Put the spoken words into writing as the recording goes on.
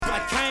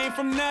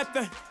came from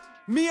nothing.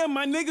 Me and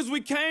my niggas, we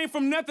came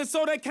from nothing,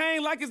 so they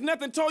came like it's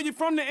nothing. Told you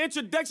from the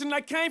introduction,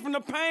 I came from the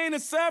pain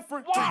and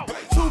suffering. Whoa.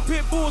 2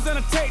 pit bulls and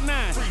a Tech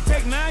 9.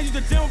 Tech 9 used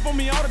to jam up on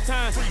me all the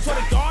time. So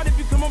the guard, if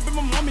you come up in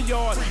my mommy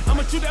yard,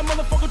 I'ma shoot that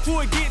motherfucker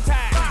till it get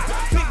tired.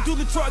 Big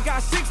dually truck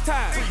got 6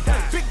 tires.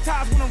 Big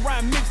tires when I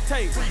ride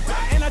mixtape.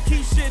 And I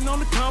keep shitting on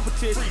the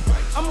competition.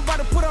 I'm about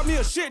to put up me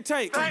a shit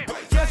tape.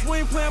 Guess we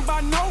ain't playing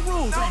by no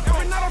rules.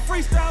 Every night I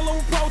freestyle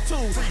over Pro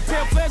Tools.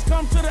 Tell Flex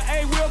come to the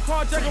A-Wheel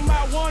car, check them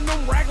out, one of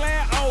them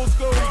raglan old school.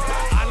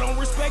 I don't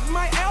respect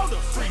my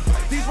elders.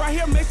 These right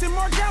here makes it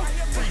more jealous.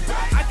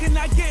 I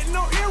cannot get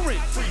no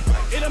earrings.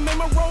 It'll make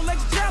my Rolex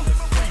jealous.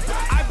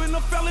 I've been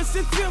a felon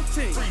since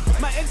 15.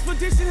 My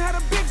expedition had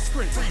a big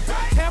screen.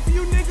 Half of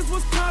you niggas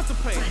was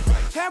constipated.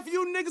 Half of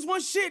you niggas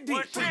want shit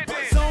deep.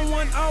 Zone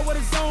 1-0 with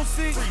a zone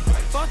 6.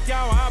 Fuck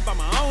y'all, I buy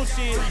my own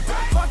shit.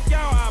 Fuck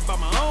y'all, I buy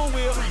my own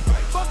wheel.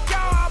 Fuck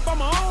y'all, I buy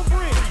my own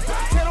brick.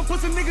 Tell them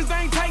pussy niggas they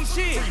ain't take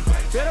shit.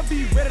 Better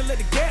be ready to let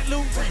the gat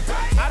loose.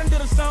 I done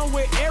did a song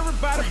with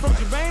everybody from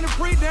Jermaine and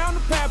Pre down to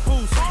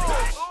Papoose.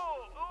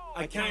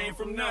 I came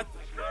from nothing.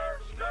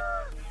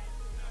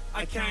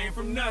 I came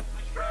from nothing.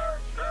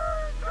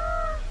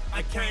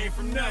 I came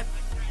from nothing.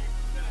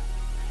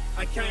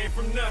 I came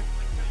from nothing.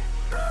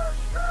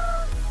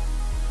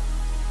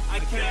 I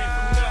came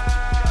from nothing.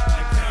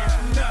 I came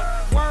from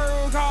nothing.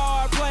 Work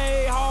hard,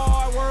 play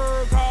hard,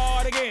 work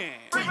hard again.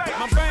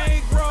 My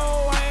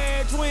bankroll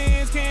had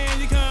twins, can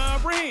you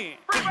comprehend?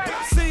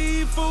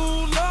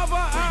 Seafood lover,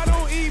 I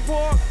don't eat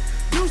pork.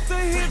 Used to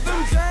hit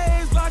them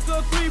J's like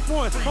a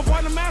 3-point. My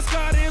partner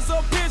mascot is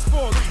a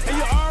pitchfork. And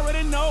you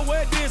already know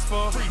what this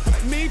for.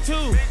 Me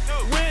too,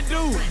 went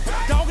due.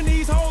 Dogging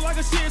these hoes like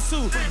a shih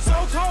tzu. So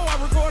cold, I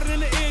recorded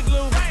in the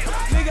igloo.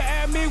 Nigga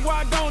asked me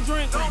why I don't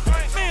drink.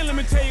 Man, let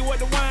me tell you what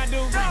the wine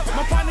do.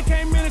 My partner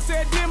came in and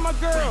said, "Dear my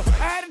girl,"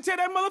 I had to tell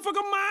that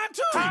motherfucker mine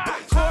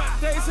too. Court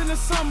dates in the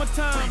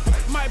summertime.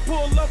 Might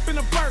pull up in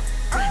a Burke.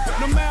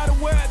 No matter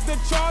where the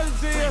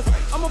charges is,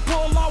 I'ma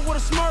pull off with a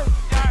smirk.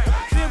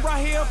 Did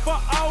right here for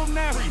Old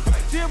Nassau.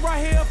 Did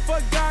right here for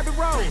Garbage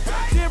Road.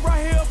 Did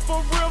right here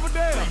for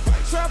Riverdale.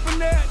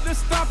 Trapping at the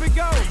Stop and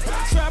Go.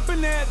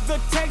 Trapping at the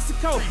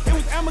Texaco. It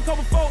was Amico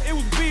before it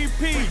was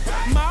BP.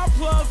 My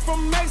plug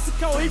from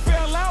Mexico. He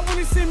fell out when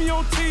he see me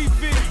on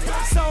TV.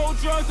 Sold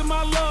drugs to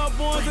my loved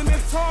ones and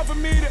it's hard for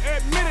me to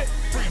admit it.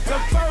 The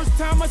first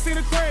time I seen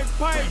a crack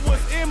pipe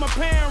was in my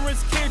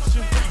parents'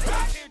 kitchen.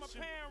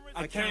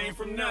 I came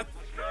from nothing.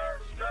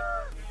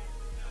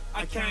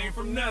 I came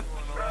from nothing.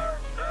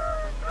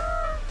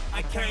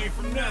 I came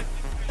from nothing.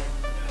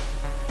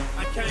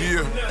 I came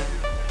from nothing.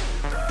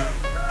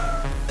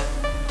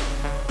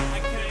 I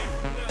came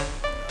from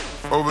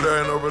nothing. Over there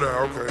and over there,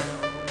 okay.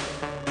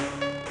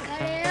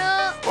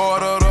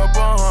 Ordered up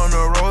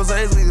 100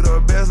 roses, we the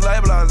best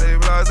like blase,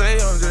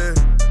 blase, on J.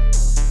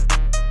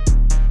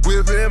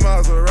 Whipping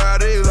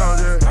Maseratis on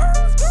J.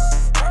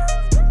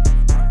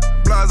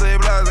 Blase,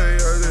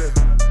 blase, on J.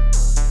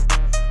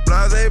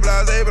 Blase,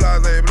 blase,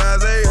 blase,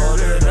 blase.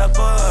 Ordered up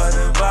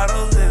 100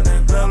 bottles in the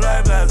club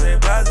like blase,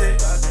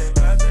 blase.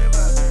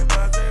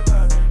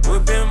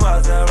 Whipping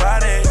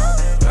Maserati.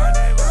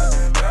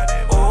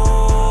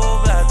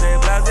 Oh, blase,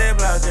 blase,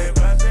 blase.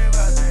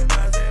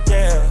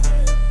 Yeah,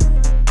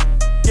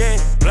 yeah.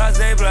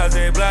 Blase,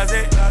 blase,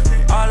 blase.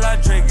 All I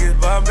drink is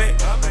Bombay.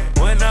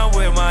 When I'm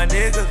with my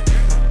niggas,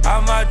 I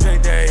might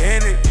drink that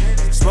Henny.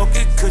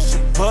 Smoking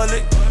cushion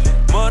bullet.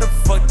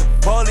 Motherfuck the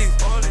police.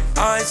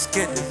 I ain't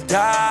scared to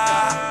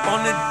die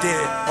on the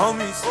dead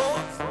homies.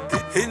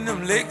 Hitting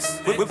them licks,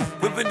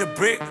 whipping the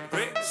brick.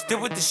 Still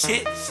with the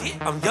shit.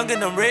 I'm young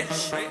and I'm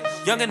rich.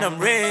 Young and I'm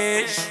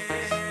rich.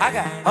 I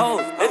got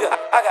hoes, nigga.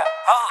 I got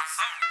hoes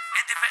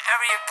in different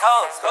area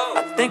codes. I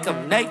think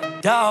I'm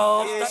Nate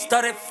Dogg.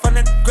 Started from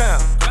the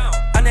ground.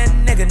 I'm that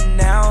nigga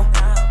now.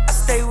 I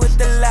stay with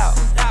the loud.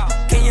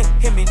 Can you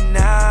hear me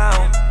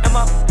now? And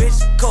my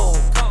bitch cold.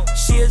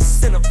 She a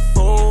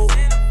centerfold.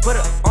 Put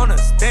her on a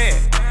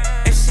stand.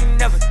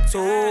 Never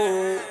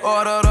told.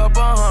 Ordered up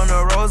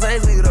 100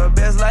 roses, we the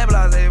best like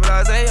blase,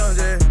 blase, on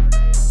J.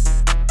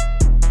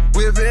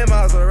 Whipping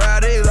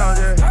Maseratis on J.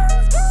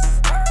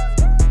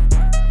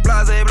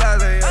 Blase,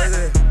 blase, on J.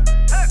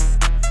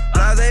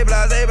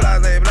 Blase, blase,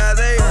 blase, blase, on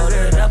J.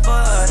 Ordered up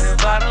 100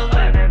 bottles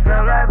in the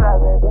club like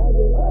blase.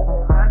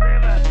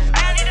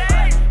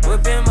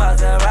 Whipping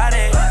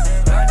Maserati.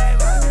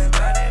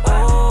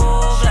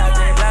 Oh,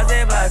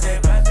 blase, blase,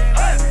 blase.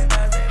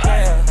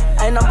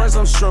 Ain't no but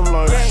some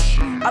streamline.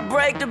 I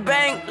break the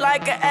bank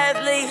like an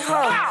athlete,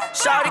 huh?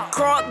 Shawty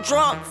crunk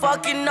drunk,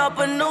 fucking up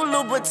a new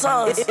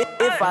Louboutin.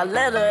 If I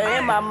let her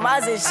in my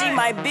Mazda, she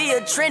might be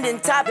a trending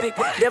topic.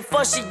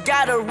 Therefore she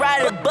gotta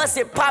ride it, bust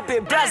it, pop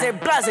it, blase,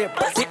 blase.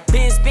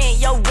 Been spent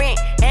your rent,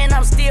 and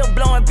I'm still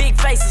blowing big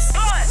faces.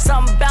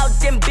 Something about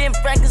them Ben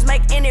Frankers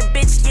make any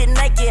bitch get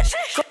naked.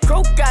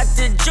 Crew got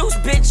the juice,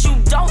 bitch, you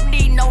don't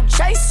need no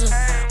chaser.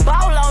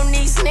 Ball on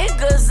these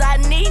niggas, I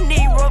need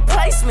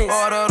replacements.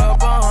 Ordered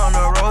up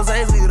 100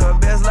 roses, we the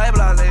best like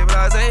blase,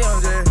 blase,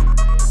 on J.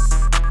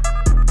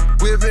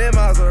 Whipping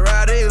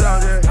Maseratis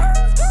on J.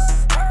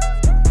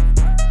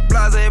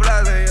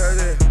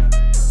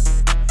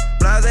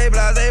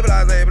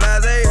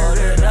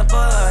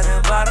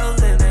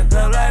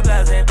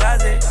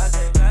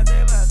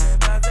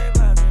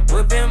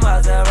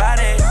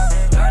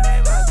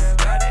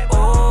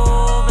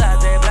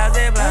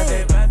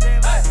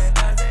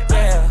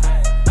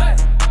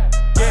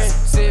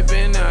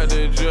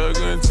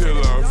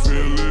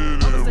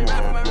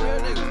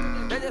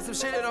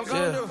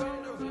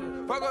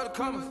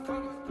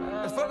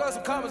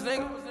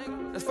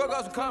 fuck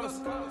up some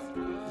commas.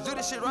 Let's do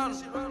this shit round.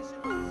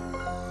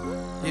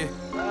 Yeah.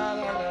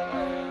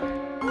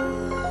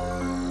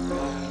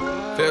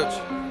 Filch.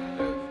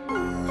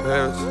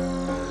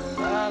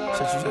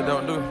 Shit you just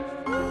don't do.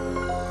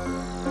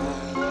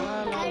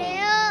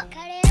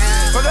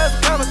 Fuck up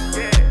some commas.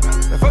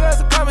 Let's fuck up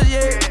some commas,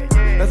 yeah.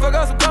 Let's fuck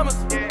up some commas.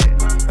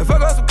 Let's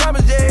fuck up some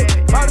commas, yeah.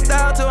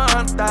 40,000 to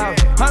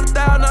 100,000.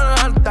 100,000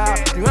 on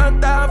 100,000.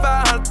 300,000,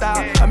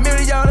 500,000. $1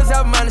 million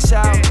have money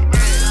shout.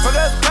 Fuck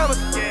up some commas.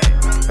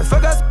 Let's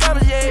fuck up some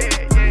commas, yeah.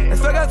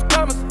 Let's fuck up some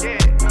commas.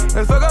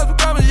 Let's fuck up some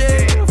commas,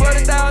 yeah.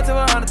 40,000 to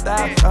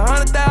 100,000.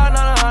 100,000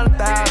 on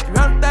 100,000.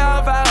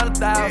 300,000,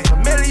 500,000.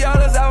 $1 million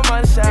have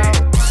money shout.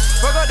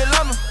 Fuck up the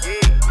lumber.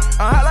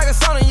 I'm hot like a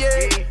sauna,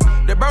 yeah.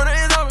 The burner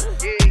is on me.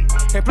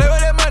 Can't play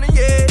with that money,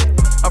 yeah.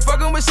 I'm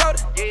fucking with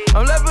Shorty.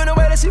 I'm loving the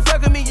way that she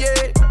fucking me,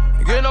 yeah.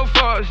 Get no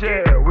fucks,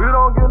 yeah. We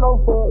don't get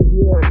no fucks,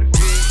 yeah.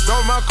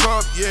 Throw my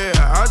cup, yeah.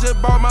 I just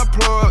bought my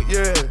plug,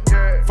 yeah.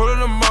 Full of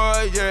the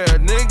mud, yeah.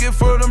 Nigga get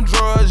full of them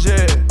drugs,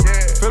 yeah.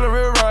 Feeling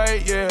real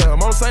right, yeah.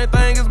 I'm on the same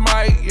thing as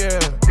Mike, yeah.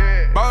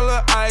 Ball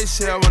of ice,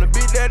 yeah. Wanna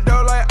beat that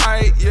dough like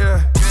Ike,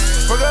 yeah.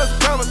 Fuck up some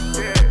commas.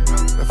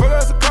 Let's fuck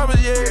up some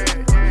commas, yeah.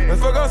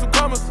 Let's fuck up some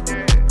commas.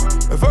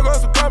 Let's fuck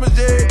up some commas,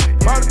 yeah.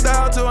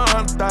 40,000 to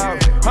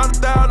 100,000.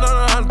 100,000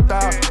 on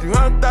 100,000.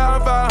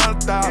 300,000,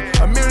 500,000.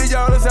 $1 million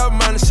have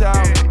money shout.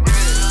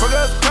 Fuck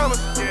up some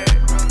commas.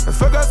 Let's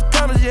fuck up some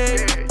commas, yeah.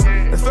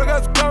 Let's fuck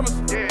up some commas.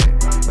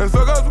 Let's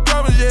fuck up some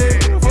commas,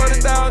 yeah.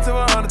 40,000 to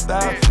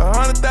 100,000.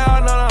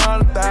 100,000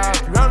 on 100,000.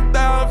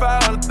 300,000,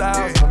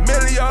 500,000. $1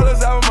 million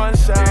have money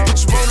shout.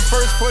 Put you on the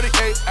first 48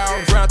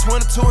 hours. Round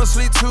 22 and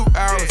sleep 2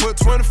 hours. Put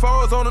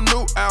 24s on a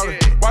new outlet.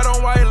 White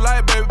on white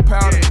like baby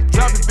powder.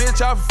 Drop your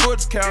bitch off a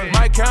foot counter.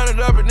 Might count it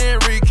up and then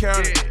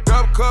recount it.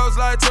 Double cups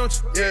like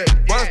Tunch, yeah.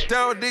 Bust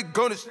down with Dick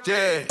Goonish,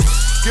 yeah.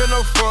 Get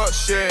no fuck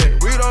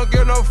shit. We don't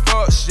get no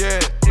fuck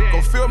shit.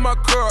 Go fill my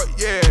cup,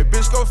 yeah.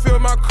 Bitch, go fill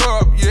my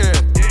cup, yeah.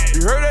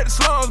 You heard that the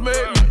slums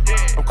made me.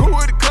 I'm cool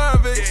with the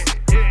convicts.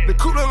 The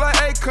cooler like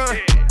Akon.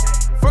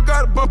 Fuck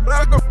out the bump,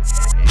 I go.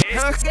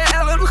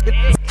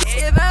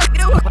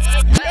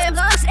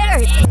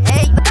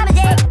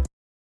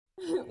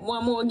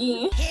 One more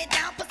again. Head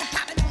down, put the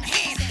poppin' on the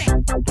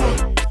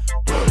handstand.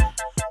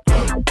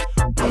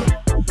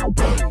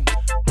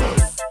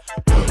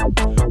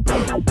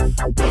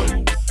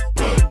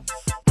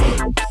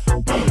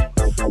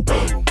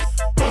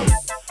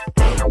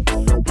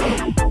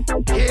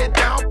 Head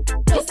down,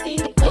 Pussy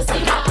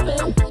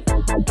hoppin'.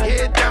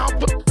 head down,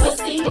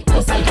 Pussy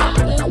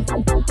hoppin'.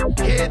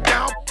 head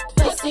down,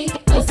 Pussy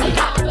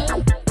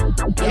hoppin'.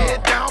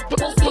 head down.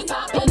 Pussy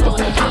poppin' on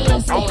the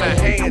handstand. On a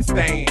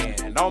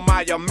handstand, on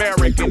my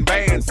American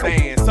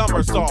bandstand.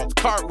 Somersaults,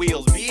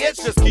 cartwheels,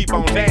 bitch, just keep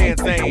on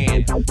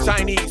dancing.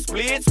 Chinese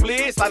split,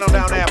 slide on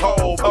down that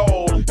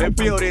hole, and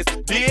feel this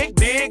dig,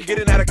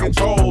 getting out of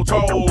control,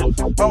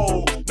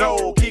 Oh,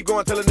 no, keep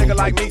going till a nigga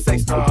like me say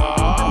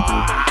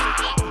stop.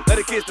 Let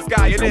it kiss the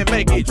sky and then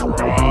make it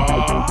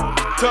drop.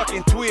 Tuck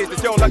and twist,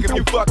 it's your luck if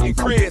you fucking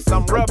Chris.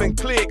 I'm rubbing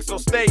clicks, so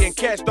stay and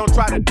catch, don't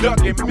try to duck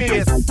and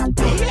miss.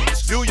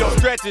 Do your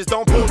stretches,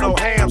 don't pull no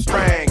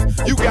hamstrings.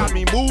 You got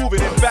me moving,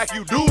 in fact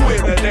you doing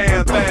the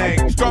damn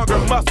thing. Stronger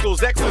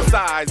muscles,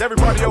 exercise, every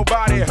part of your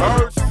body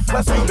hurts.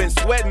 Plus you been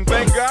sweating,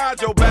 thank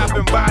God your bath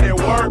and body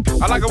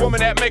works. I like a woman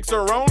that makes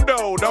her own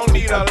dough, don't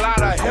need a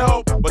lot of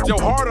help. But your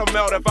heart'll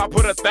melt if I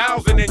put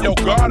 1,000 in your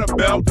garter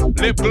belt.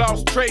 Lip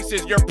gloss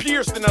traces, you're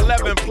pierced in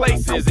 11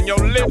 places. And your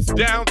lips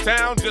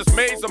downtown just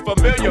made some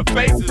familiar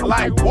faces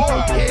like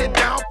what? Head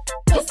down,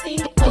 Pussy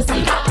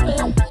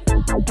hoppin'.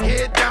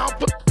 head down,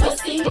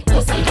 Pussy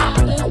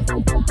hoppin'.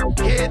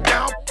 head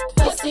down,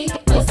 Pussy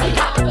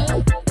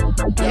hoppin'.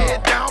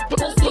 head down,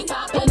 Pussy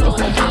poppin' on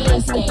the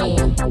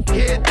handstand.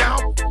 head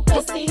down,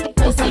 Pussy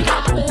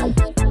hoppin'.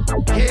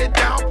 head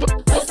down,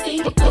 Pussy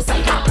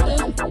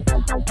hoppin'.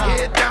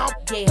 head down,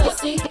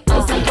 Pussy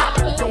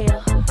hoppin'.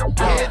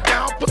 head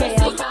down.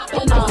 Pussy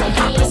poppin' on the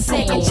handstand.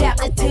 Second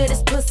chapter to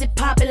this pussy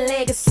poppin'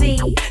 legacy.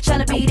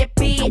 Tryna be that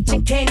bitch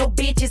and can't no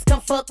bitches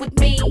come fuck with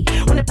me.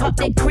 When I pop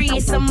that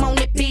crease, I'm on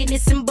that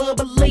business and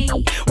bubbly.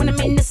 When I'm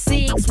in the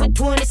 6 with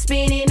 20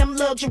 spinning, I'm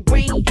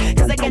luxury.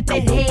 Cause I got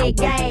that head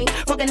game,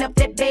 fucking up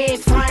that bed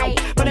frame.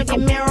 But don't get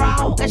me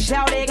wrong, I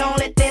shout it, gon'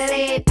 let that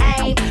lead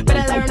aim.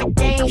 Better learn the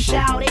game,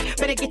 shout it.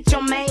 Better get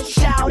your main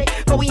shout it.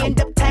 Before we end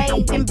up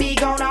tame and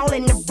big on all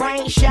in the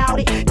brain, shout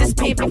it. This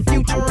pimpin'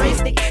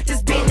 futuristic,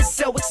 this business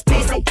so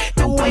explicit.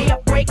 The way I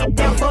break it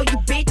down for you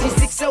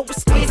bitches, it's so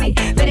exquisite.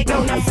 Let it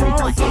go now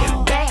front,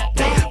 back.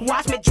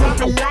 Watch me drop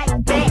it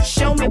like that.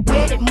 Show me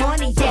where that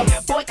money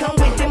at. Boy, come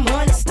with them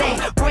honey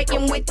stack.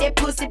 Breaking with that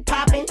pussy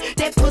poppin',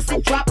 that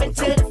pussy dropping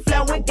to the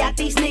floor. We got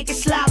these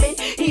niggas slobbing.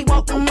 He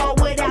won't come more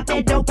without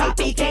that dope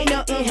poppy. Can't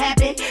nothing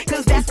happen,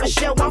 cause that's for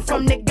sure. I'm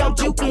from the go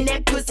juking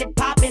that pussy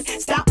poppin',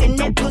 stopping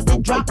that pussy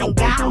dropping.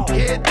 Gone.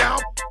 Head down,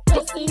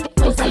 Pussy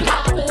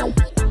hoppin'.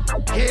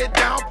 head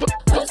down,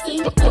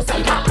 Pussy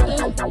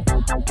hoppin'.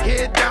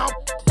 head down,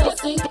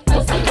 Pussy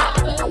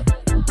hoppin'.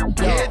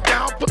 head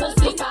down,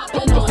 Pussy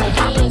poppin' on the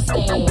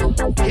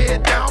handstand.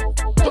 head down,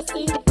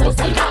 Pussy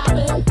hoppin'.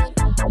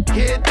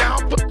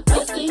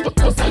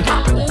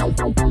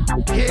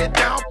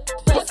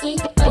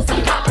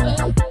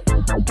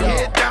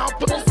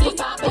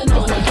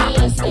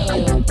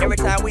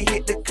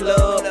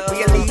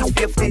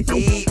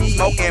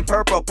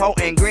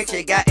 potent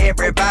Grinch, got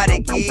everybody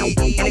geek.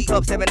 In the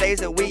club 7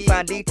 days a week,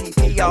 find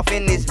DTP off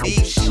in this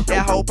beach.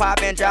 That whole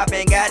poppin',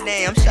 droppin',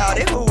 goddamn,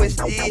 shawty, who is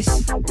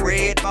this?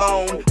 Red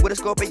bone, with a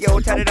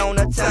Scorpio tatted on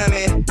her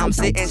tummy. I'm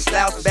sitting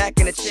slouched back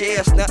in the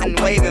chair, stuntin',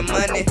 waving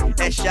money.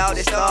 That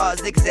shawty star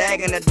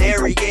zigzagging the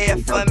dairy, yeah,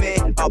 for me.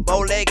 A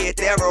bow-legged,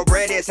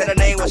 thoroughbred, said her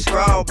name was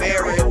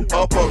Strawberry.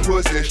 Up her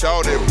pussy,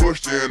 shawty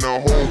pushed in a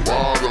whole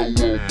bottle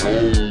of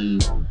boom.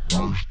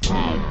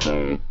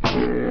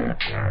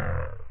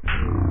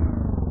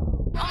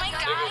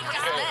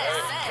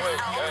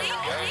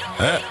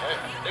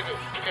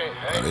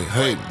 Why they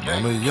hating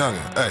on the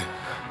youngin'? Hey,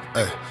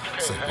 hey,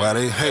 say why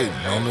they hating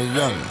on the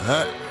youngin'?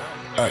 Huh?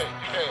 Hey,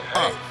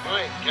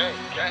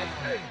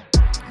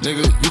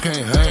 nigga, you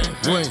can't hang,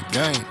 you ain't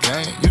gang.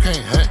 You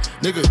can't hang,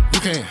 nigga, you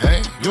can't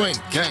hang, you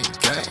ain't gang.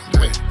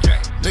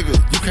 Nigga,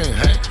 you can't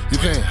hang, you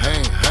can't hang.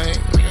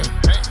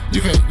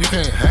 You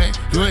can't hang,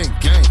 you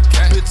ain't gang.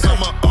 Bitch,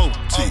 I'm a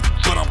OG,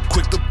 but I'm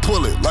quick to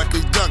pull it like a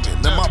youngin'.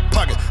 In my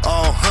pocket,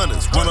 all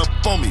hundreds, run up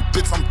on me,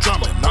 bitch, I'm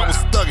drumming. I was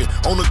thuggin'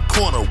 on the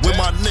corner with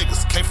my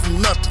niggas, came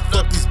from nothing.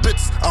 Fuck these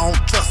bitches, I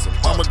don't trust them.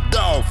 I'm a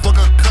dog, fuck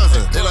a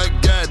cousin. They like,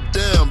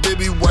 goddamn,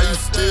 baby, why you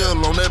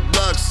still on that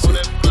block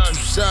shit? But you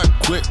shot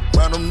quick,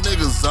 round them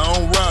niggas I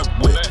don't rock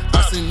with.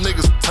 I see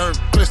niggas turn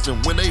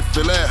Christian when they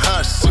feel that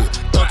hot shit.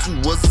 Thought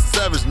you was a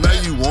savage, now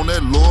you on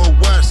that Lord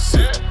White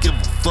shit. Give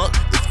a fuck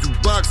if you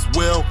box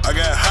well, I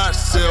got hot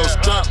shells,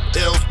 drop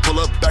L's, pull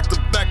up back to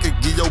back and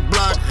give your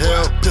block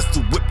hell.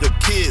 Pistol whip your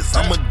kids,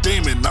 I'm a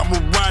demon, I'm a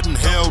riding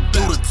hell. Do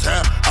the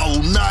time, I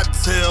will not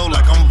tell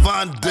like I'm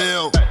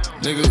Vondell.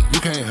 Nigga, you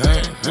can't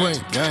hang, you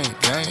ain't gang.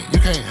 You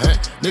can't hang,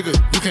 nigga,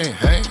 you can't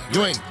hang,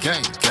 you ain't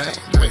gang.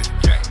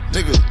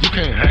 Nigga, you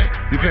can't hang,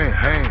 you can't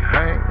hang.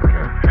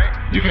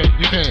 You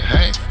can't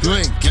hang, you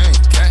ain't gang.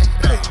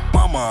 Hey,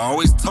 mama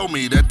always told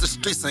me that the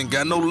streets ain't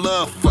got no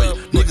love for you.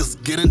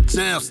 Niggas get in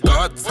jam,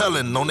 start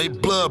telling on they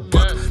blood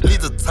brother.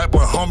 Need the type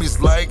of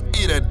homies like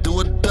E that do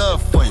a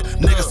dub for you.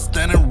 Niggas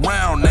standing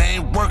round, they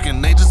ain't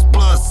working, they just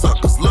blood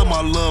suckers. Love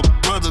my little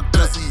brother,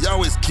 cause he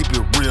always keep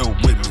it real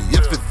with me.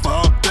 If it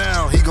fall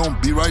down, he gon'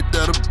 be right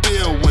there to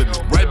build with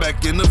me. Right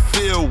back in the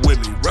field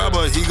with me.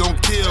 Robber, he gon'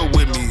 kill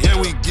with me. And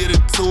we get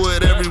into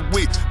it every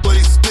week, but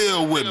he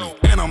still with me.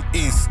 And I'm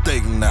eating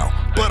steak now,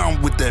 but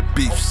I'm with that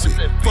beef shit.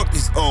 Fuck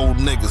these old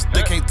niggas,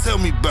 they can't tell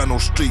me about no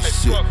street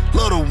shit.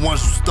 Love the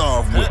ones you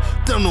starve with,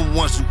 them the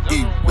ones you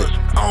eat with.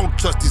 I don't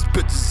trust these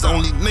bitches,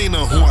 only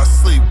Nina who I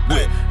sleep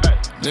with.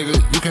 Nigga,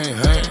 you can't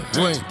hang,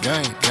 you ain't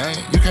gang.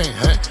 You can't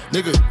hang,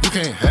 nigga, you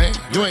can't hang,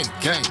 you ain't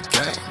gang.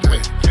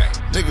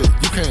 Nigga,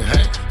 you can't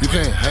hang, you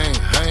can't hang.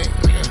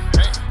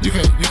 You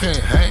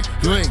can't hang,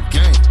 you ain't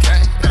gang.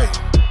 Hey.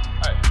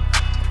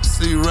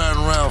 See you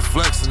riding around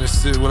flexing and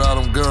shit with all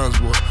them guns,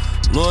 boy.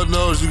 Lord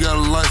knows you got a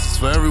license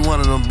for every one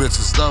of them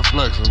bitches. Stop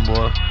flexing,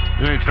 boy.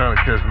 You ain't trying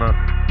to catch nothing.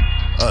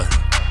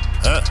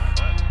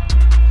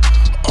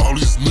 All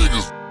these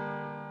niggas.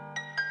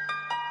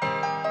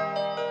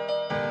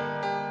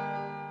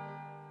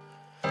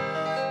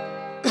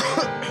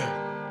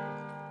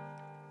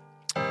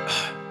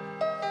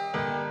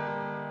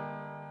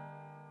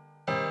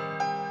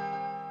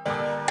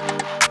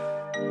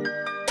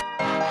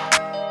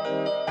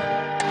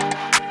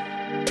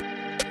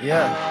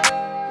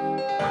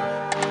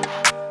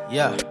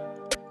 Yeah.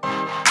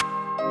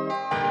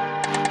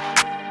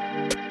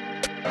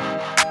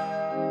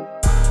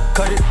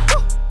 Cut it,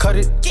 cut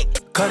it,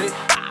 cut it,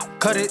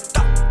 cut it,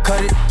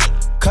 cut it,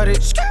 cut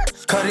it,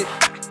 cut it,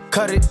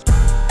 cut it.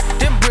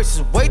 Them bricks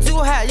is way too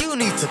high, you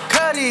need to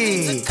cut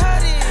it.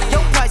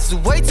 Your price is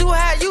way too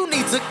high, you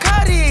need to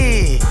cut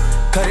it.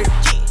 Cut it,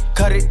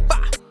 cut it,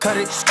 cut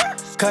it,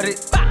 cut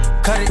it,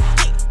 cut it,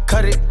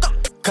 cut it,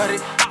 cut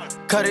it,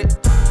 cut it.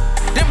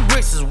 Them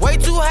bricks is way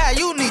too high,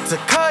 you need to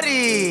cut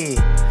it.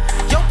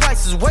 Your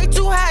price is way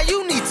too high,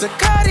 you need to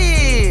cut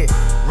it.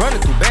 Running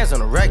through bands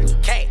on a regular.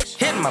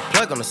 Hitting my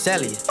plug on the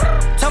cellular.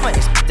 Tell my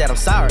ex that I'm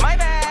sorry. My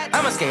bad.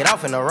 I'ma skate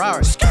off in a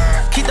Rari.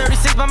 Keep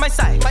 36 by my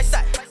side.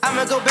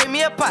 I'ma go bake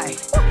me a pie.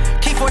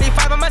 Keep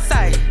 45 on my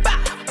side.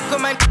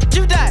 Come on,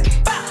 you die.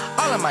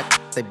 All of my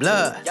say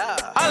blood.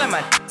 All of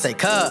my say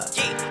cuz.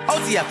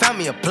 OT, I found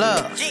me a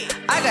plug.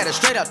 I got it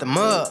straight out the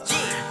mud.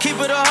 Keep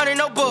it 100,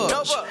 no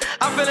bugs.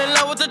 I'm feeling in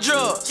love with the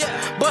drugs.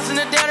 Busting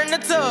it down in the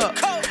tub.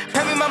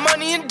 Pay me my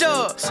money in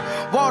dubs.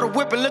 Water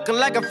whipping, looking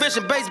like I'm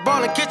fishing.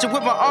 Baseball in kitchen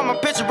with my arm, I'm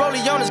pitching.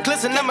 Rollie on his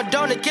glisten, I'm a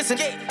donut kissing.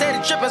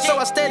 Steady tripping, so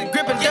I steady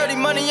gripping. Dirty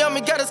money on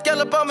me, got a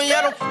scale up on me.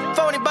 I don't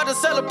phony, bout to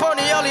sell a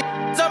pony. All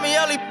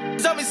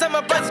me, say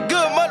my price is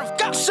good,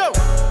 motherfucker. Show.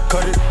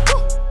 Cut it,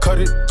 cut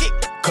it,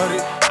 cut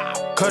it,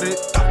 cut it,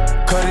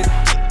 cut it,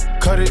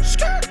 cut it,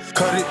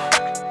 cut it,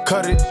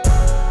 cut it.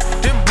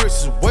 Them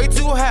bricks is way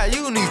too high,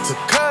 you need to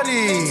cut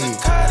it.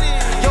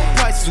 Your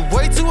price is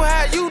way too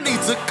high, you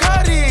need to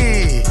cut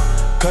it.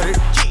 Cut it,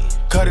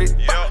 cut it,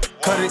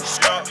 cut it,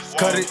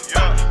 cut it,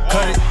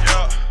 cut it,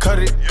 cut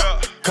it,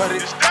 cut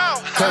it,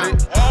 cut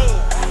it.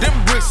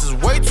 Them bricks is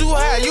way too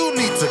high, you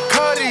need to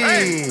cut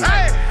it.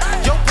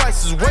 Your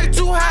price is way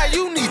too high,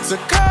 you need to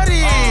cut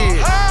it.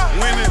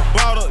 When it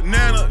bought a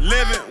Nana,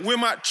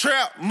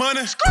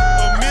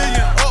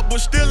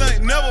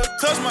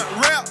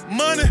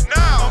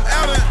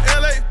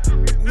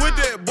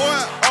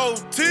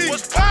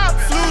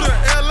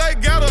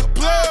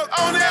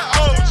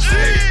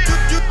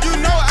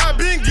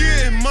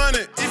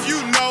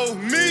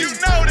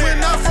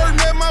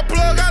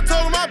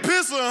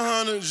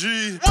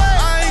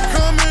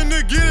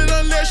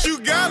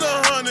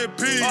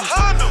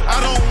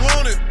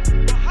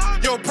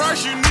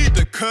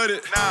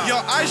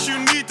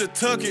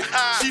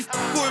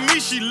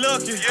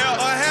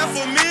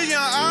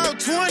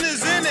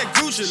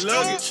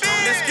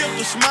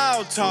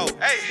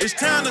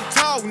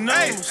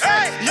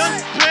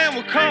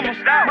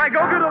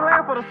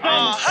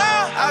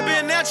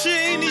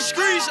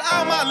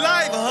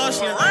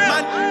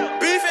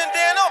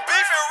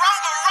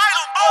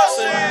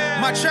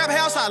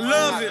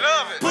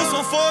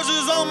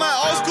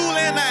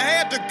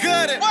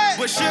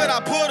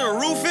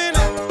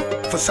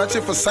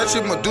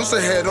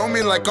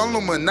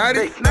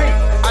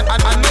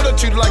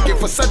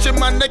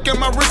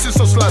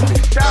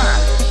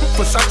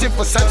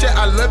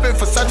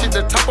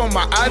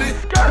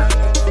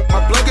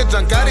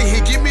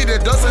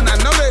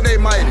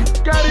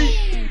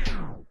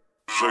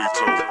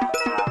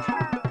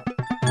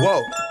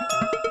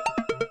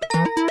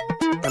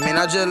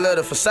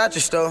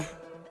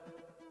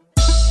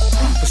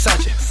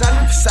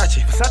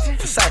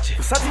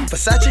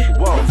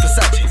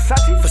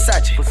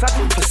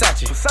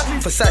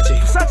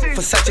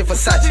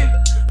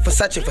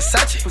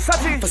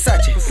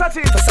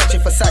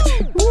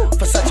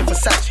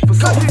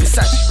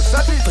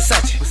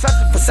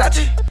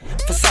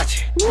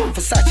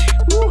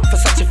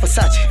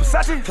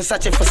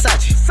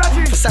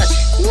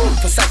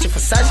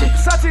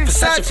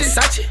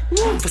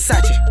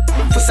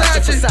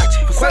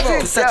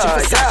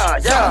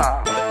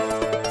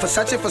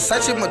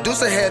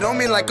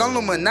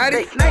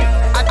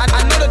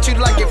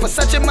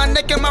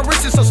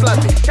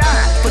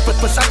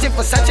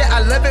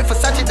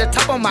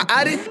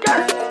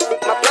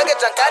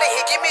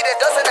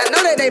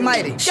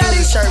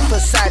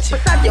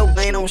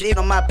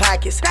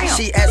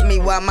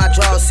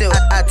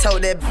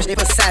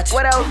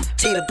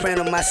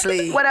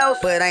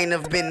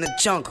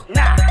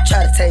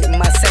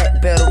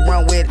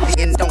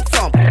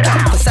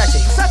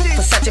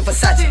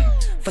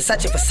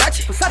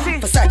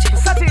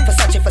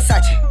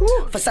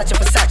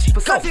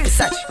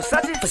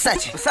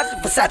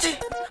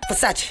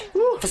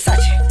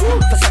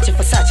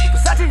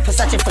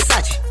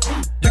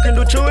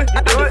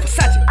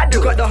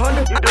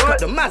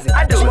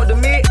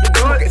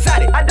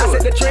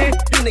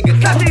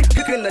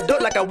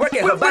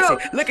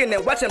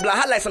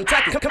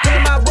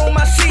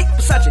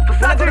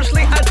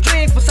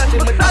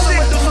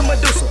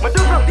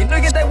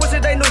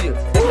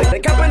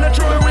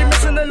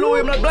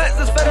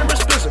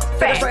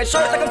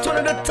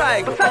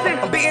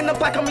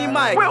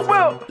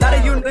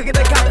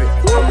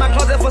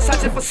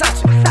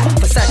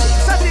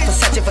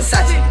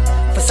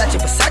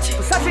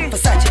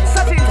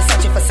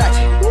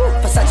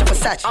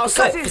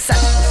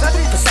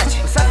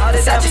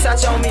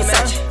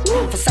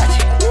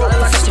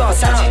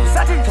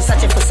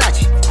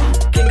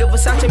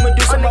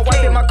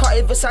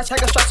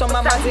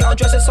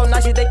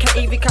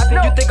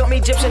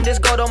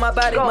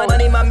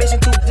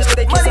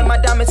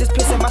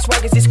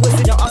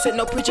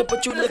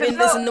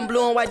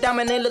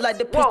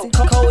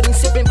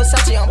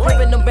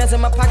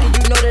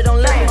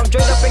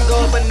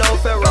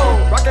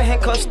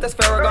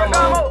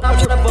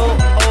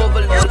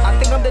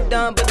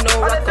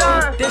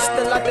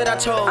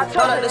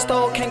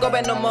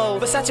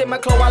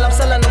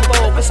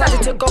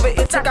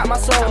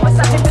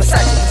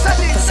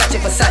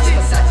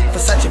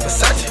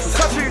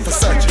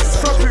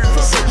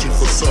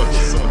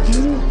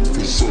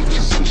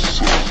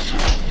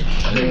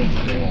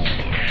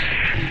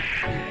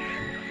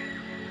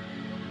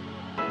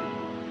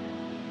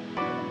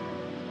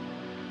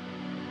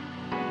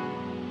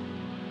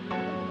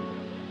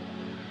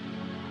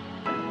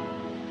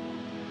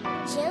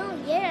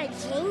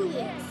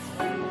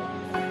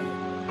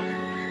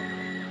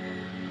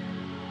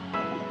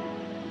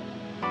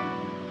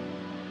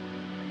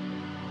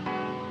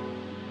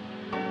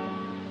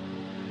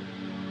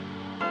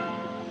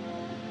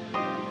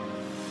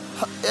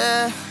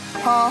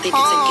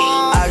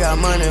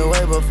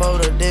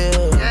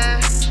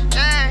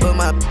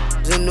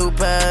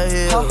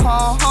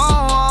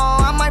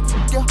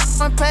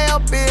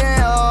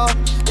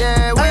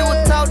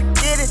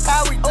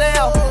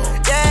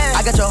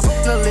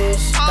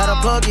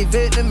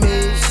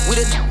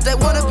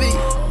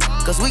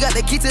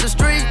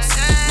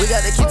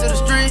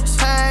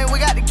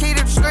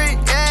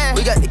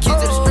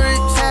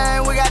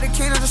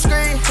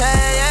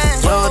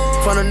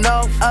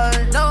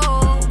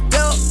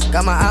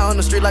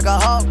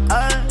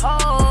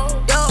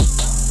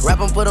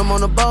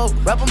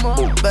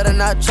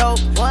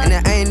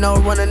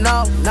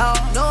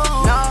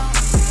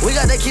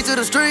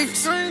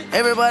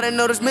 Everybody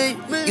notice me.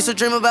 Used to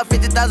dream about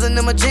 50,000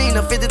 in my jeans,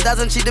 or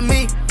 50,000 cheating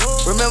me.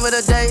 Remember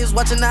the days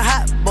watching the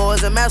Hot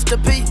Boys and Master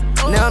P.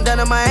 Now I'm down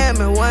in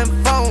Miami, one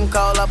phone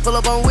call, I pull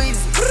up on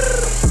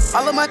Weezy.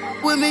 All of my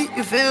with me,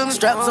 you feel me?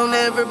 Straps on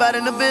everybody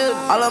in the building.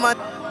 All of my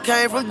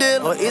came from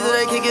deal, or either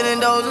they kicking in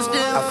doors and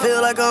still. I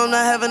feel like I'm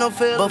not having no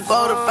feelings.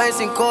 Before the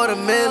fancy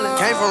 $250,000.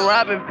 Came from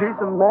robbing piece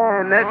of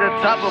man at the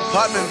top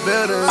apartment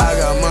building. I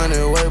got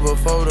money way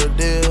before the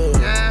deal.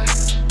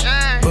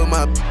 Put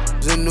my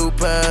in new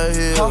pair of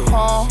heels.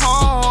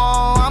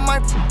 I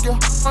might f you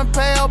and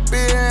pay a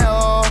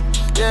bill.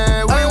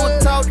 Yeah, we were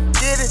taught to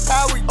get it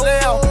how we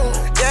live.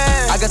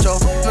 Yeah, I got your on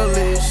the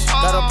leash.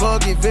 Got a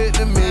plug in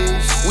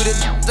Vietnamese. We the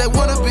they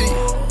wanna be.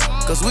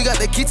 Cause we got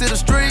the key to the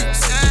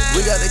streets.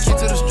 We got the key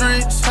to the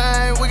streets.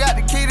 Hey, we got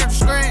the key to the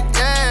street.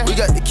 Yeah, we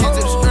got the key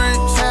to the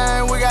streets.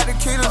 Hey, we got the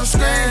key to the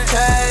street.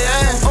 Hey,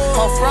 yeah.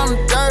 Come from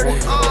the dirty.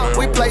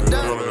 We play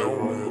dirty.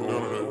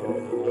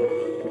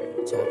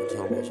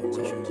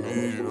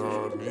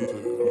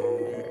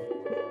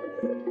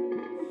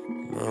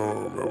 I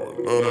don't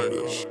remember none of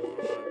this shit.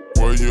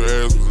 Where your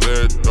ass was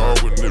at, dog,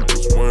 when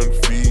niggas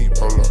wasn't feed.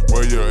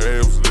 Where your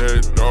ass was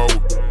at, dog,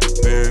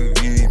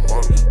 didn't eat.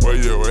 Where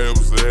your ass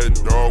was at,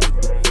 dog,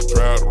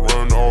 tried to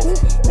run off.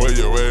 Where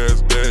your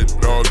ass at,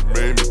 dog,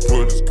 made me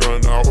put his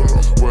gun out.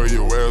 Where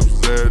your ass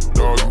was at,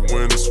 dog, you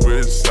went and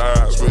switched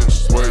sides.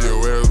 Where your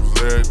ass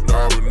was at,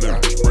 dog, when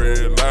niggas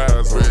spread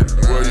lies.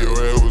 Where your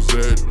ass was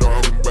at,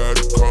 dog, I'm about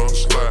to come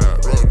slide.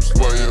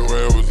 Where your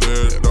ass was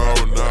at, dog,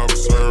 when I was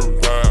serving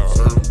pies.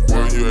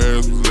 Where your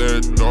ass was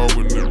at, dog,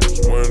 when niggas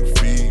wasn't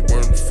feed.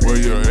 Where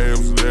your ass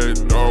was at,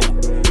 dog,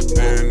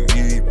 didn't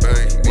eat.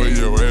 Where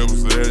your ass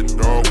was at,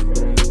 dog,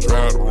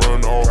 tried to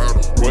run off.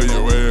 Where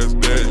your ass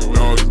at,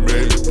 dog,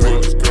 made me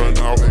put his gun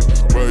out.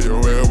 Where your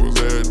ass was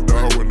at,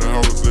 dog, when I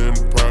was in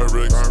the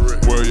Pyrex.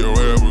 Where your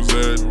ass was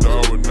at,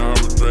 dog, when I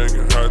was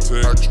drinking hot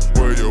tech.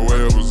 Where your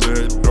ass was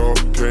at, dog,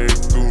 came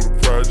through the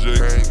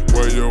project.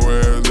 Where your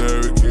ass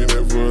at, get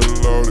that for the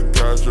loaded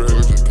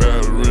contract.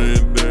 Had a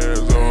ring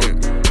dance on it,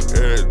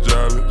 head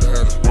jolly,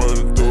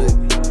 running through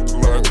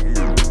like a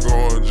nigga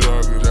going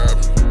jogging.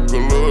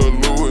 Good little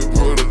Louis,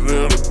 put it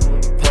in a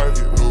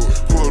pocket.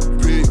 Put a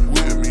pig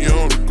with me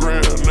on the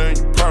ground, then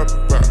you pop it.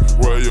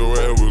 Where your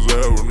ass was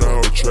at when I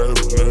was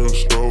trapping in the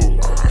store.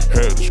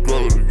 Had to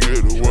scroll to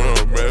get it where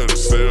I'm at to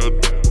sell.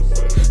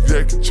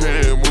 Jackie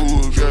Chan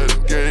moves, got the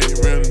game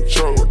in the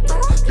choke.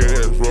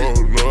 Gas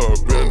rolling up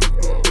in the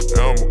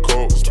Elmer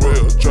Coat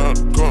 12, trying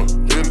to come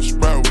in the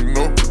spot we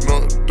know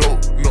nothing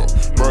dope. No,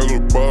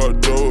 regular bar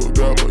door,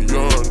 got my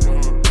young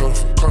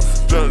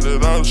jumped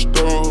it out the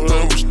store,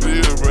 and we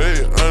still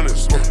made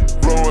honest.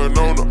 Blowing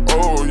on the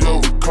old, yo,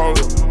 we call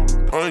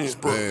it onions,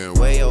 bro.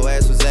 Where your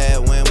ass was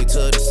at when we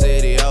took the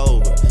city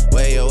over?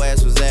 Where your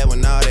ass was at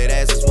when all that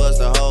asses was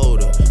the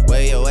holder?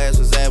 Where your ass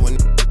was at when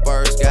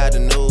first got the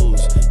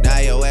news? Now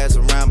your ass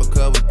around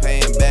because we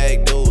paying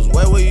back dues.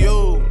 Where were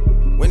you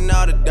when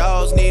all the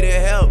dogs needed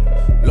help?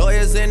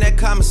 Lawyers in that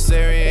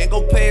commissary ain't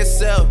gon' pay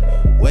itself.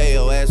 Where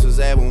your ass was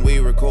at when we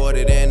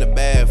recorded in the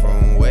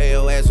bathroom? Where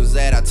your ass was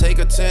at? I take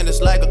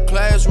attendance like a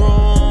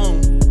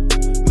classroom.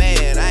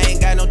 Man, I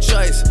ain't got no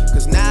choice,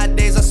 cause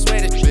nowadays I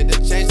swear this shit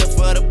done changed up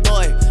for the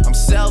boy. I'm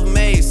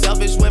self-made,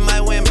 selfish with my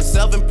women,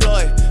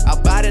 self-employed.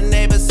 I'll buy the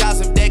neighbor's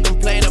house if they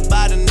complain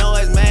about the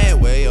noise, man.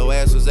 Where your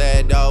ass was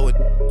at, dog, when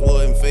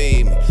wouldn't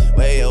feed me?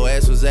 Where your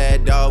ass was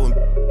at, dog, when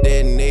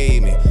didn't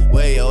need me?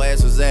 Where your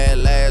ass was at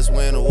last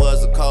winter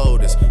was the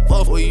coldest?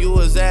 Fuck where you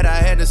was at, I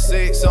had the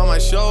 6 on my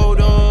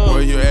shoulder.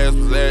 Where your ass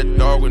was at,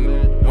 dog,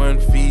 when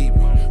wouldn't feed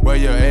me? Where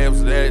your ass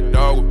was at,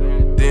 dog,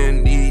 when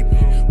didn't need me?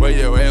 Where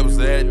your ass was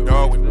at,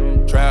 dog,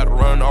 when tried to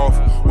run off?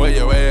 Where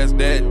your ass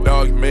that,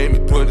 dog, you made me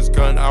put his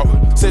gun out.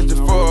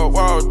 64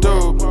 wall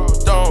dude,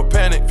 don't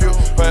panic,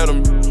 had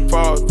him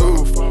fall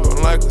through,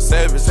 like a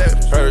savage.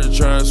 Heard you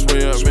trying to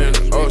swim in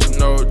the ocean,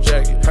 no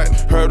jacket.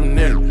 Heard them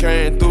niggas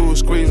came through,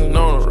 squeezing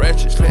on a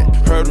ratchet.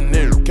 Heard them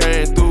niggas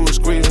came through,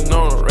 squeezing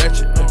on a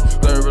ratchet.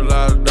 Serve a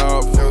lot of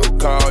dog food,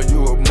 call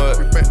you a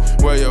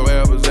mutt. Where your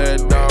ass was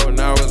at, dog, and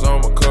I was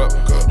on my cup.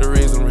 The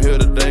reason I'm here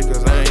today,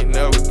 cause I ain't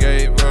never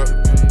gave up.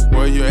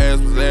 Where your ass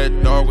was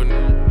at, dog, when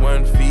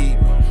one feed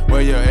me?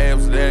 Where your ass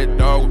was at,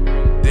 dog,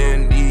 when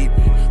didn't eat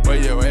me? Where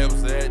your ass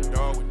was at,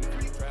 dog, when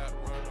niggas tried to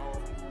run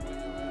off?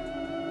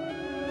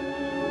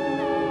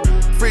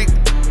 Freak,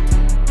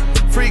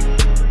 freak,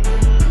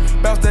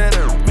 bounce that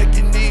air, make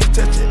your knees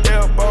touch your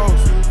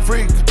elbows.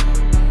 Freak,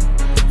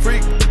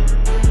 freak,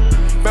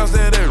 bounce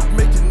that air,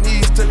 make your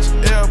knees touch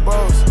your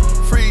elbows.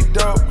 Free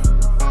dope,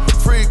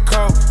 free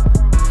coke,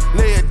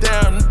 lay it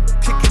down,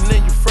 kicking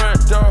in your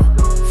front door.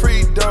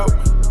 Free dope,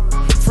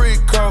 free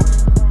coke,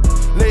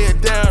 lay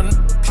it down,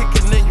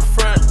 kicking in your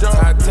front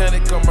door.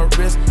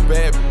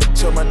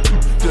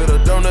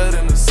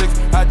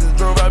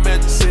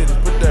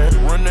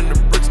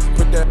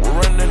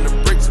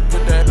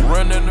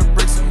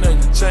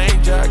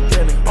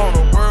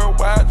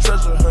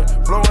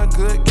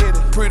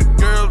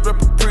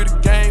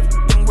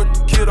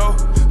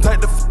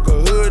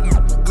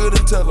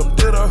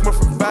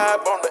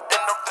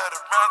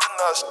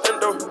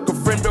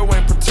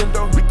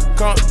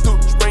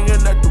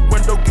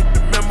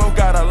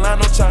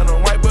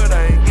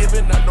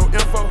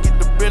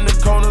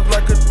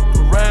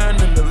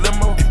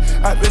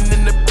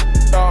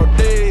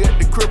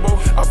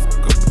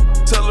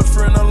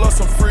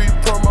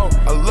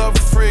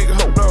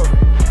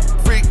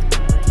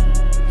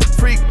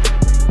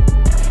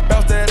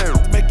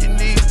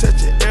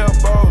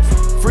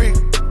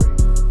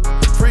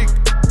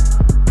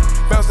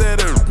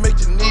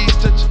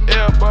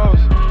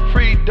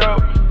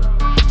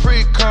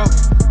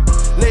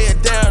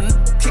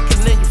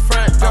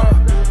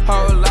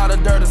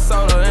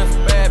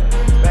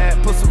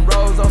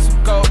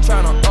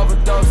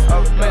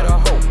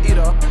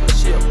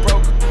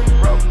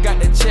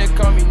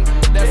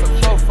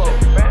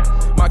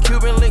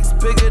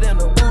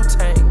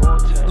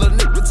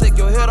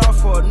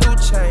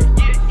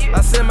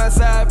 my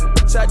side,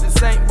 shot to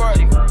St. Bart.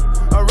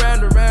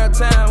 Around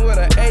town with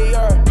an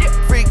AR.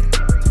 Freak,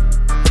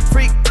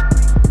 freak.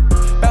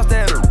 Bounce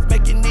that,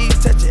 make your knees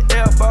touch your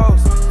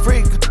elbows.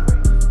 Freak,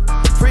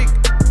 freak.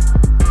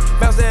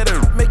 Bounce that,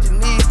 make your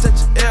knees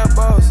touch your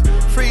elbows.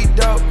 Free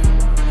dope,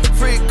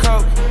 free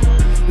coke.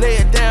 Lay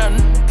it down,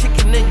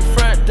 kicking in your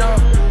front door.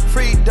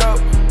 Free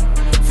dope,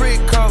 free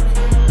coke.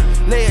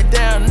 Lay it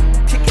down,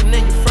 kicking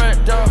in your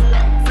front door.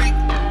 Freak,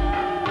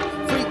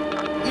 freak.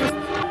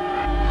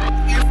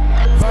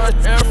 Hard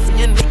down for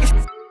your niggas.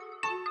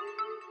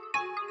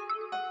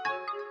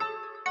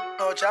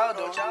 Know what y'all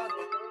do,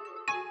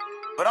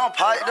 but I'm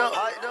piped up.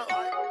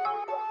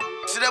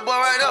 See that boy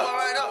right up?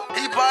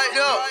 He piped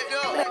up.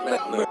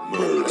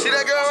 See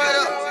that girl right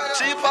up?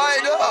 She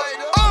piped up.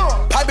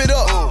 Pipe it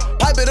up,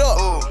 pipe it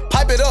up,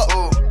 pipe it up,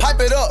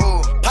 pipe it up,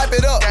 pipe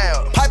it up,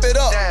 pipe it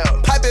up,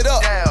 pipe it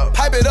up,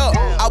 pipe it up.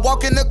 I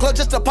walk in the club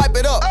just to pipe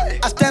it up.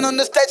 I stand on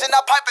the stage and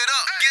I pipe it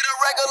up. Get a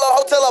regular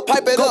hotel, I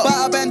pipe it up. Go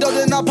buy a bando,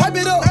 then I pipe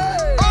it up.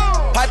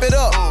 Pipe it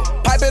up,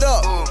 pipe it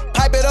up,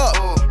 pipe it up,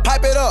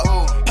 pipe it up,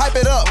 pipe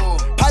it up,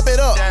 pipe it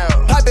up,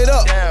 pipe it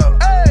up.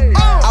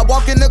 I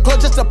walk in the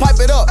club just to pipe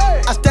it up.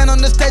 I stand on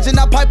the stage and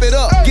I pipe it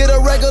up. Get a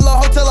regular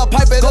hotel, I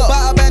pipe it up. Go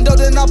buy a bando,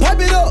 then I pipe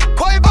it up.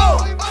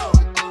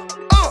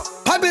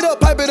 Pipe it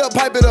up, pipe it up,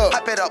 pipe it up.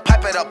 Pipe it up,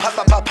 pipe it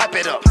up, pipe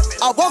it up.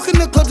 I walk in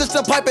the club just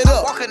to pipe it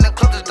up. Walk in the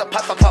club just to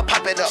pipe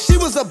it up. She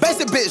was a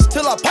basic bitch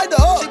till I piped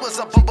her up. She was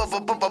a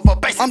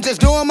basic. I'm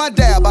just doing my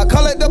dab, I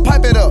call it the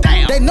pipe it up.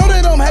 They know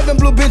that I'm having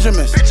blue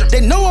Benjamins.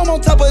 They know I'm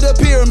on top of the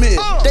pyramid.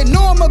 They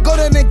know I'ma go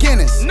down in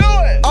Guinness.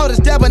 All this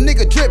dab a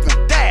nigga dripping.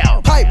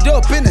 Piped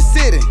up in the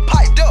city.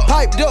 Piped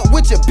up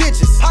with your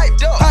bitches.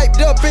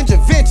 Piped up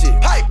intervention.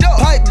 Piped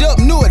up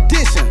new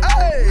edition.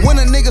 When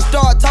a nigga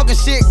start talking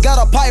shit,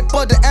 gotta pipe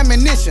up the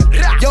ammunition.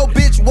 Yo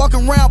bitch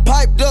walking around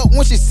piped up.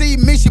 When she see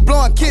me, she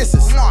blowing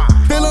kisses.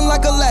 Feeling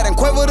like Aladdin,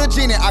 Quavo the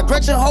genie. I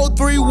grant your whole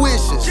 3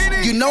 wishes.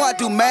 You know I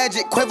do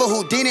magic, Quavo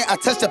Houdini. I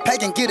touch the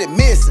pack and get it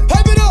missing.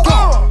 Pipe it up,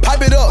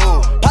 pipe it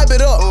up, pipe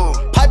it up,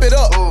 pipe it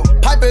up,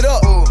 pipe it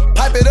up,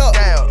 pipe it up,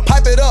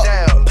 pipe it up,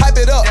 pipe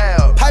it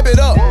up, pipe it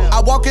up.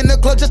 I walk in the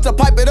club just to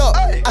pipe it up.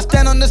 I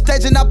stand on the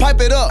stage and I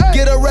pipe it up.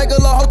 Get a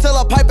regular hotel,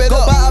 I pipe it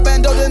up. Go buy a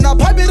bando, then I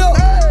pipe it up.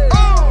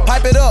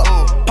 Pipe it up,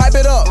 pipe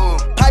it up,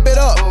 pipe it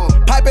up,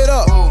 pipe it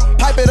up,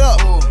 pipe it up,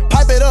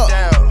 pipe it up,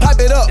 pipe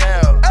it up.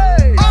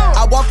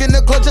 I walk in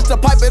the club just to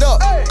pipe it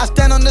up. I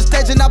stand on the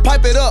stage and I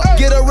pipe it up.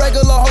 Get a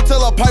regular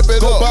hotel, I pipe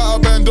it up. Go buy a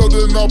bando,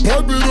 then I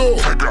pipe it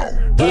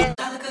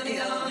up.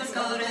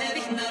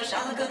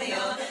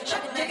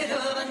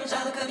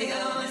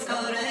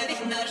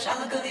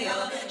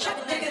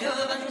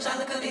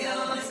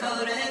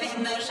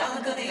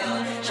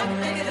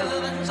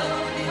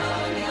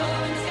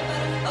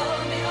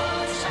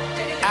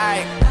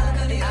 Aight,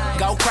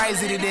 go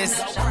crazy to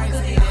this.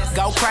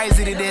 Go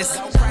crazy to this.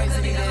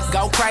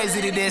 Go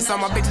crazy to this. All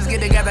my bitches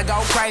get together,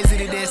 go crazy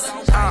to this.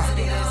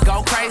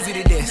 Go crazy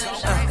to this.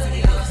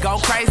 Go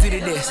crazy to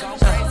this.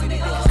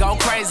 Go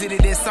crazy to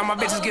this. All my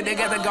bitches get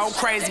together, go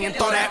crazy and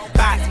throw that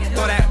back,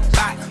 throw that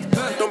back.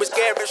 Don't be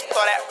scared, bitch,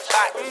 throw that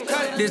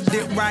back. This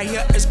dip right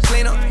here is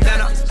cleaner than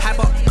a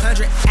hyper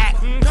 100 act.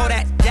 Hold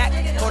that jack,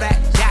 hold that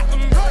jack.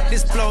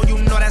 This flow, you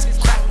know that's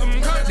crack.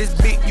 This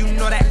beat, you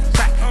know that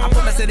crack. I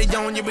put my city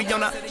on, you be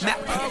on the map.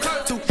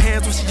 2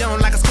 hands when she on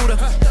like a scooter.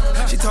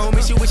 She told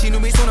me she wish she knew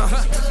me sooner.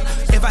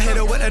 If I hit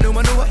her with a new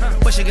maneuver,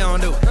 what she gon'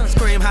 do?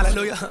 Scream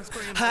hallelujah.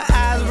 Her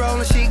eyes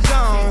rolling, she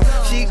gone.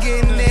 She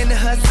getting into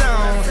her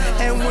zone.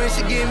 And when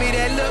she give me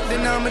that look,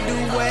 then I'ma do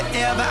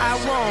whatever I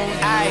want.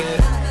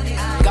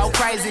 Aight, go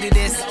crazy to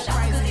this.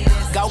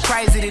 Go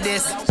crazy to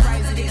this.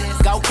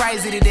 Go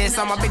crazy to this.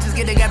 All my bitches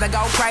get together,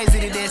 go crazy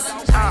to this.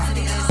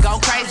 Go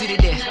crazy to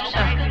this.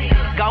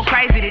 Go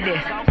crazy to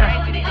this.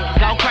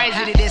 Go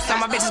crazy to this. All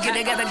my bitches get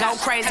together, go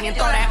crazy and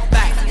throw that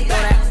back. Throw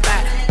that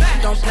back.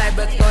 Don't play,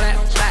 but throw that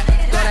back.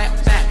 Throw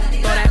that back.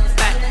 Throw that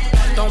back.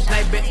 Don't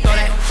play, but throw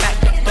that back.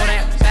 Throw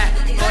that back.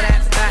 Throw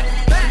that back.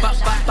 Bop,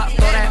 bop, bop.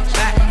 Throw that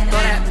back. Throw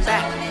that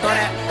back. Throw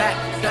that back.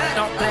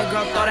 Don't play,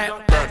 girl. Throw that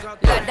back.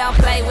 Look, don't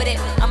play with it.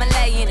 I'ma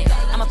lay in it.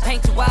 I'ma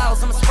paint your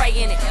walls. I'ma spray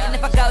in it. And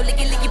if I go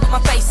licky, put my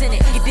face in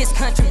it. Get this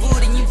country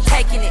wood and you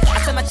taking it.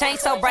 I said my chain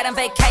so bright I'm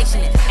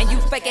vacationing. And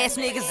you fake ass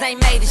niggas ain't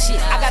made of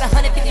shit. I got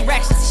 150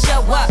 racks just to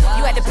show up.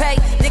 You had to pay,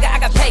 nigga, I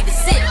got paid to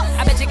sit.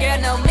 I bet your girl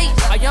know me.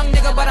 A young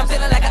nigga, but I'm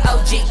feeling like an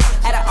OG.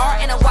 At an R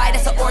and a Y,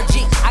 that's an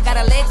orgy. I got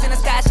her legs in the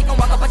sky, she gon'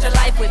 walk up on your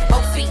life with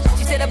both feet.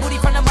 She said her booty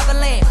from the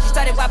motherland. She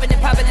started whopping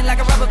and popping it like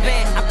a rubber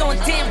band. I'm throwing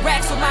 10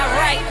 racks with my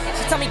right.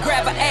 She told me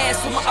grab her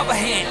ass with my upper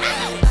hand.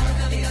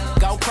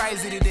 Go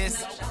crazy to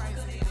this.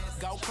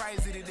 Go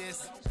crazy to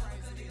this.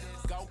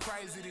 Go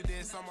crazy to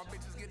this. All my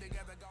bitches get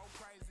together, go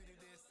crazy.